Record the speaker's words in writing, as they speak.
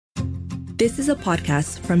This is a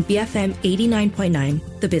podcast from BFM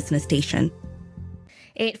 89.9, the business station.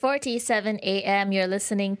 8:47 a.m. You're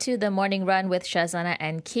listening to The Morning Run with Shazana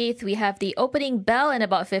and Keith. We have the opening bell in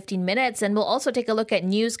about 15 minutes, and we'll also take a look at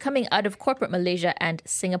news coming out of corporate Malaysia and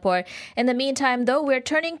Singapore. In the meantime, though, we're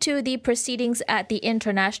turning to the proceedings at the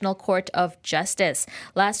International Court of Justice.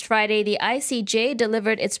 Last Friday, the ICJ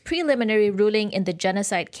delivered its preliminary ruling in the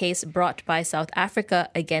genocide case brought by South Africa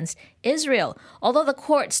against Israel. Although the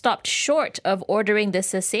court stopped short of ordering the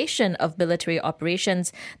cessation of military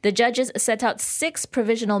operations, the judges set out 6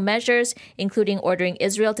 provisional measures, including ordering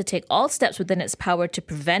Israel to take all steps within its power to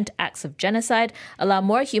prevent acts of genocide, allow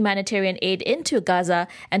more humanitarian aid into Gaza,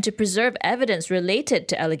 and to preserve evidence related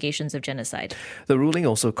to allegations of genocide. The ruling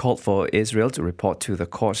also called for Israel to report to the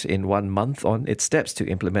court in 1 month on its steps to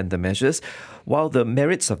implement the measures. While the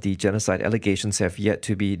merits of the genocide allegations have yet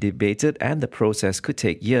to be debated and the process could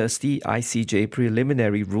take years, the ICJ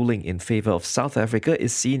preliminary ruling in favour of South Africa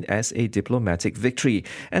is seen as a diplomatic victory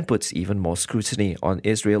and puts even more scrutiny on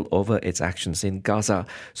Israel over its actions in Gaza.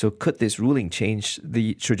 So could this ruling change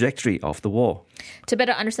the trajectory of the war? To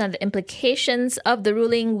better understand the implications of the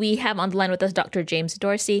ruling, we have on the line with us Dr. James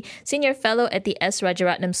Dorsey, Senior Fellow at the S.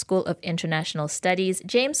 Rajaratnam School of International Studies.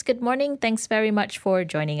 James, good morning. Thanks very much for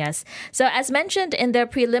joining us. So as mentioned in their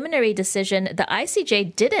preliminary decision, the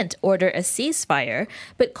ICJ didn't order a ceasefire,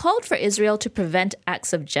 but called for Israel to prevent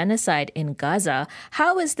acts of genocide in Gaza.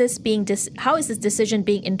 How is this decision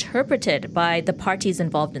being interpreted by the parties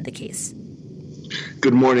involved in the case?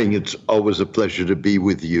 Good morning. It's always a pleasure to be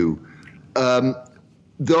with you.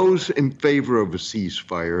 Those in favor of a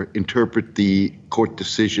ceasefire interpret the court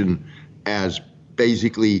decision as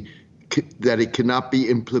basically that it cannot be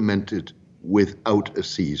implemented without a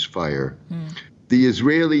ceasefire. The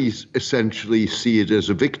Israelis essentially see it as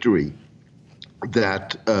a victory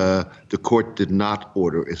that the court did not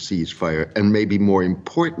order a ceasefire, and maybe more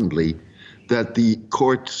importantly, that the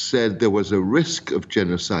court said there was a risk of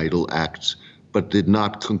genocidal acts, but did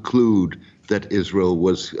not conclude that Israel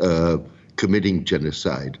was committing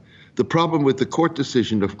genocide. The problem with the court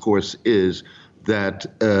decision, of course, is that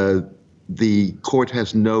the court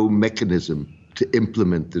has no mechanism to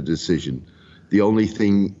implement the decision. The only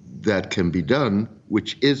thing that can be done,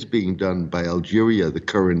 which is being done by Algeria, the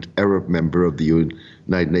current Arab member of the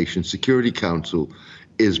United Nations Security Council,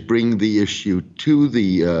 is bring the issue to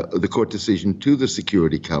the court decision to the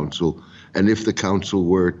Security Council, and if the Council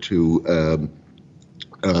were to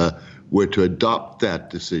adopt that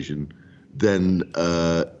decision, then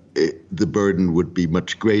the burden would be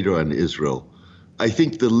much greater on Israel. I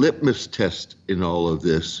think the litmus test in all of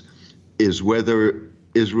this is whether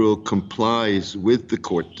Israel complies with the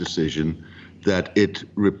court decision that it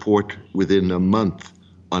report within a month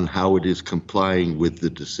on how it is complying with the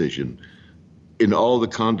decision. In all the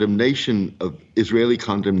Israeli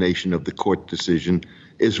condemnation of the court decision,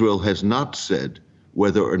 Israel has not said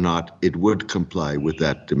whether or not it would comply with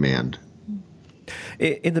that demand.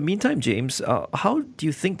 In the meantime, James, how do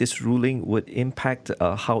you think this ruling would impact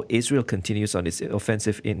how Israel continues on its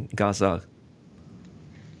offensive in Gaza?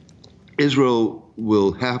 Israel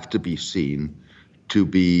will have to be seen to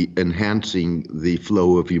be enhancing the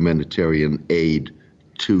flow of humanitarian aid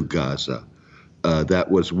to Gaza.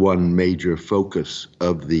 That was one major focus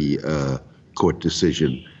of the court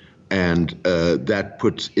decision. And that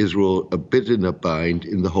puts Israel a bit in a bind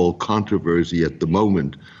in the whole controversy at the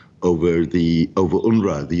moment over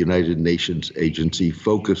UNRWA, the United Nations agency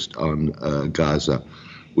focused on Gaza,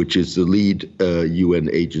 which is the lead UN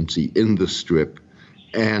agency in the Strip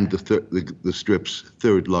and the Strip's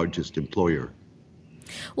third largest employer.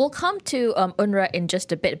 We'll come to UNRWA in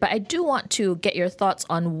just a bit, but I do want to get your thoughts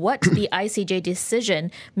on what the ICJ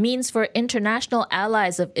decision means for international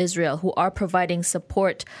allies of Israel who are providing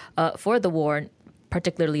support for the war,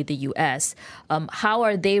 particularly the U.S. How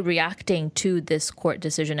are they reacting to this court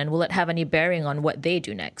decision, and will it have any bearing on what they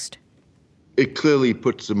do next? It clearly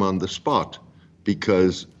puts them on the spot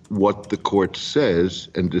because what the court says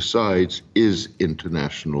and decides is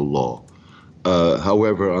international law.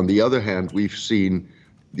 However, on the other hand, we've seen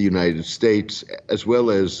the United States, as well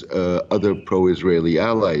as other pro-Israeli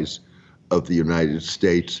allies of the United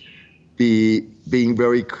States, being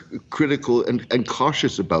very critical and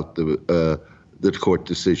cautious about the court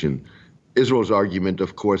decision. Israel's argument,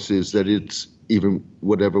 of course, is that it's even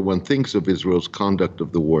whatever one thinks of Israel's conduct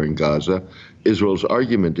of the war in Gaza, Israel's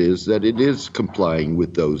argument is that it is complying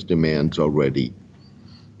with those demands already.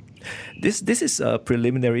 This is a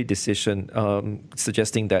preliminary decision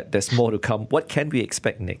suggesting that there's more to come. What can we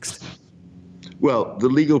expect next? Well, the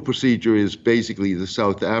legal procedure is basically the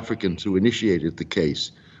South Africans who initiated the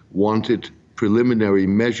case wanted preliminary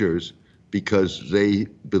measures because they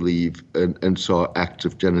believe and saw acts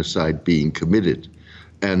of genocide being committed.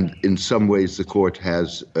 And in some ways, the court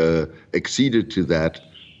has acceded to that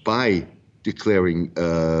by declaring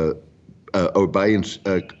or by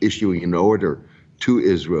issuing an order to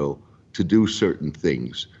Israel to do certain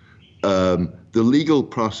things. The legal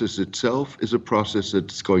process itself is a process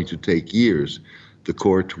that's going to take years. The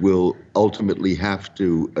court will ultimately have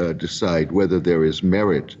to decide whether there is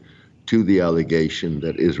merit to the allegation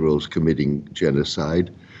that Israel is committing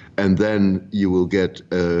genocide, and then you will get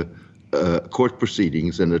court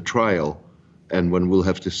proceedings and a trial, and one will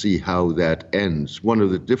have to see how that ends. One of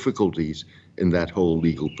the difficulties in that whole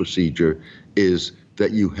legal procedure is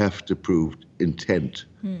that you have to prove intent.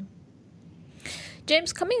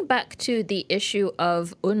 James, coming back to the issue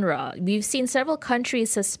of UNRWA, we've seen several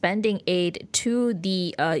countries suspending aid to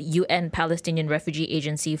the UN Palestinian Refugee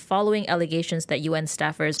Agency following allegations that UN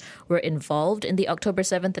staffers were involved in the October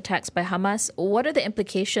 7th attacks by Hamas. What are the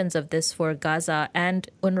implications of this for Gaza and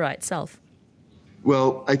UNRWA itself?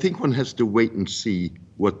 Well, I think one has to wait and see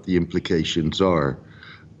what the implications are.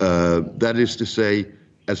 That is to say,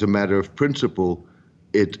 as a matter of principle,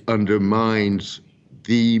 it undermines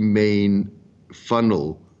the main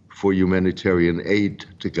funnel for humanitarian aid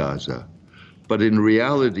to Gaza. But in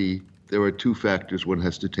reality, there are two factors one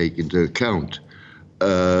has to take into account.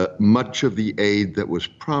 Much of the aid that was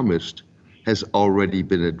promised has already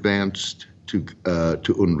been advanced to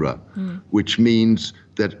UNRWA, which means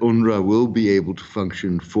that UNRWA will be able to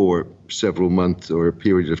function for several months or a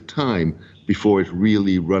period of time before it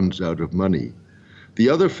really runs out of money. The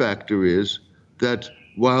other factor is that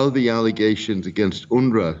while the allegations against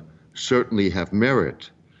UNRWA certainly have merit,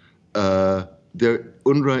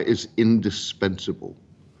 UNRWA is indispensable.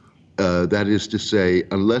 That is to say,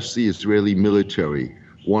 unless the Israeli military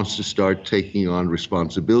wants to start taking on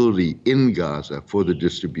responsibility in Gaza for the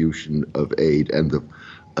distribution of aid and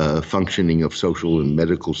the functioning of social and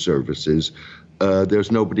medical services,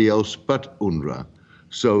 there's nobody else but UNRWA.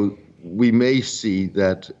 So we may see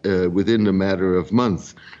that within a matter of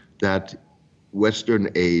months that Western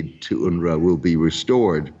aid to UNRWA will be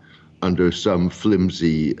restored under some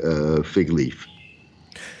flimsy fig leaf.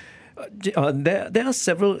 There are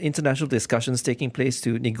several international discussions taking place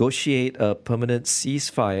to negotiate a permanent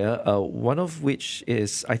ceasefire, one of which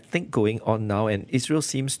is, I think, going on now. And Israel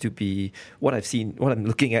seems to be, what I'm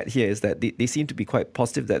looking at here is that they seem to be quite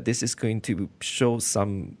positive that this is going to show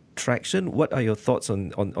some traction. What are your thoughts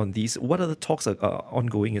on these? What other talks are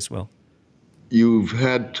ongoing as well? You've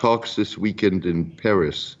had talks this weekend in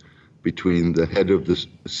Paris between the head of the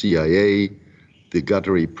CIA, the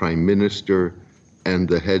Qatari prime minister, and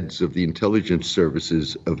the heads of the intelligence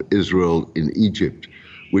services of Israel in Egypt,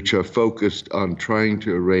 which are focused on trying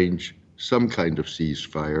to arrange some kind of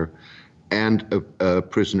ceasefire and a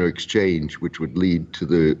prisoner exchange, which would lead to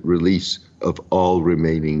the release of all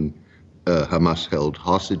remaining Hamas-held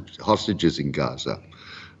hostages in Gaza.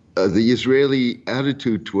 The Israeli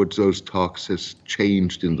attitude towards those talks has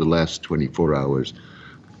changed in the last 24 hours.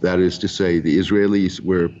 That is to say, the Israelis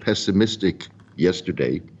were pessimistic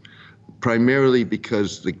yesterday, primarily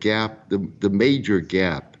because the major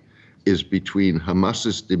gap is between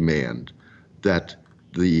Hamas's demand that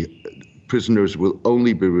the prisoners will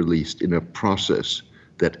only be released in a process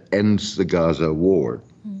that ends the Gaza war,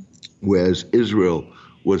 whereas Israel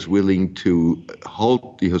was willing to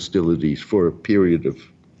halt the hostilities for a period of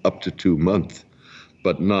up to 2 months,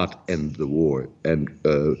 but not end the war and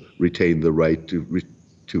retain the right to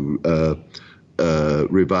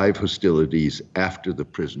revive hostilities after the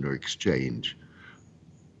prisoner exchange.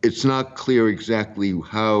 It's not clear exactly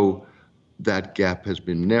how that gap has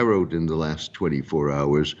been narrowed in the last 24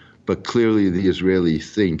 hours, but clearly the Israelis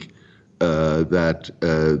think that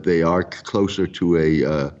they are closer to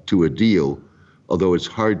a deal, although it's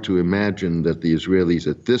hard to imagine that the Israelis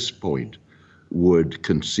at this point would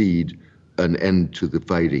concede an end to the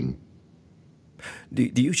fighting. Do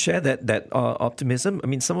you share that optimism? I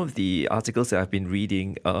mean, some of the articles that I've been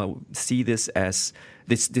reading see this as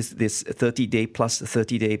this 30-day plus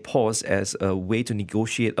 30-day pause as a way to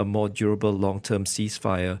negotiate a more durable long-term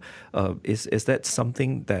ceasefire. Is that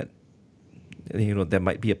something that there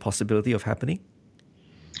might be a possibility of happening?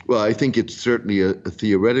 Well, I think it's certainly a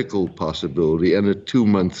theoretical possibility, and a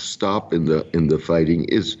 2-month stop in the fighting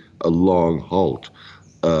is a long halt.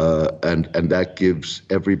 And that gives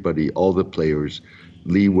everybody, all the players,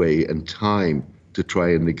 leeway and time to try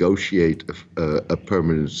and negotiate a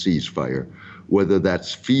permanent ceasefire. Whether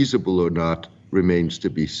that's feasible or not remains to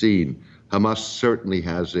be seen. Hamas certainly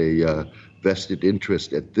has a vested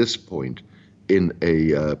interest at this point in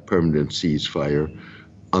a permanent ceasefire.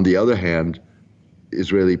 On the other hand,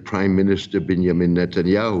 Israeli Prime Minister Benjamin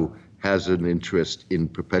Netanyahu has an interest in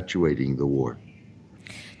perpetuating the war.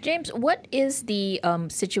 James, what is the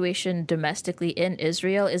situation domestically in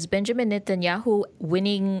Israel? Is Benjamin Netanyahu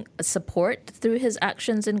winning support through his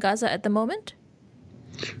actions in Gaza at the moment?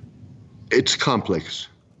 It's complex.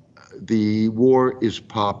 The war is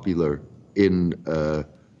popular in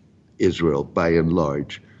Israel by and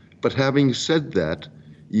large. But having said that,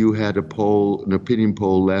 you had an opinion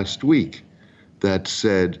poll last week that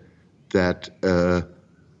said that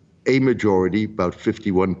a majority, about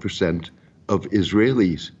 51%, of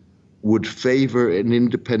Israelis would favor an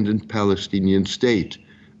independent Palestinian state,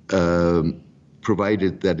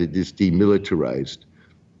 provided that it is demilitarized.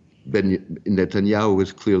 Netanyahu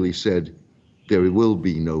has clearly said there will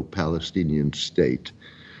be no Palestinian state.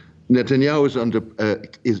 Netanyahu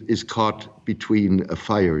is caught between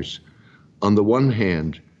fires. On the one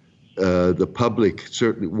hand, the public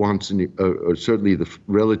certainly wants, or certainly the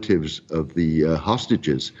relatives of the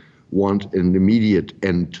hostages want an immediate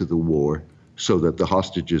end to the war so that the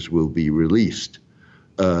hostages will be released.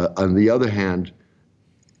 On the other hand,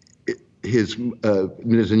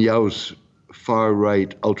 Netanyahu's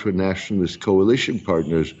far-right ultra-nationalist coalition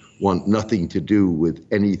partners want nothing to do with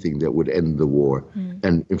anything that would end the war,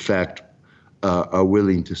 and in fact are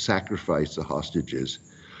willing to sacrifice the hostages.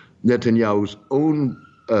 Netanyahu's own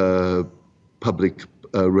public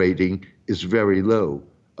rating is very low,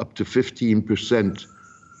 up to 15%,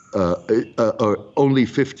 or only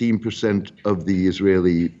 15% of the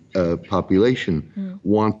Israeli population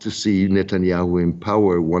want to see Netanyahu in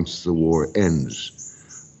power once the war ends.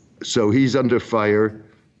 So he's under fire,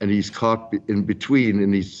 and he's caught in between,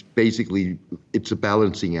 and it's a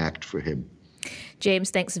balancing act for him.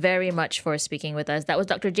 James, thanks very much for speaking with us. That was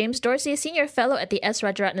Dr. James Dorsey, a senior fellow at the S.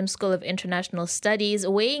 Rajaratnam School of International Studies,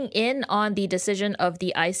 weighing in on the decision of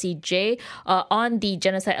the ICJ on the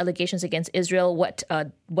genocide allegations against Israel, what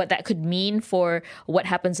that could mean for what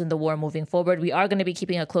happens in the war moving forward. We are going to be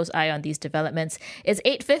keeping a close eye on these developments. It's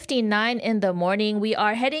 8:59 in the morning. We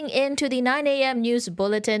are heading into the 9 a.m. news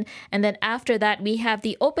bulletin, and then after that, we have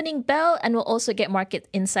the opening bell, and we'll also get market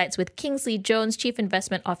insights with Kingsley Jones, Chief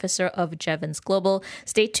Investment Officer of Jevons Global.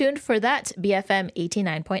 Stay tuned for that, BFM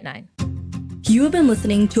 89.9. You have been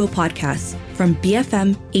listening to a podcast from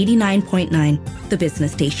BFM 89.9, the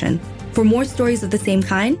business station. For more stories of the same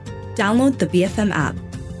kind, download the BFM app.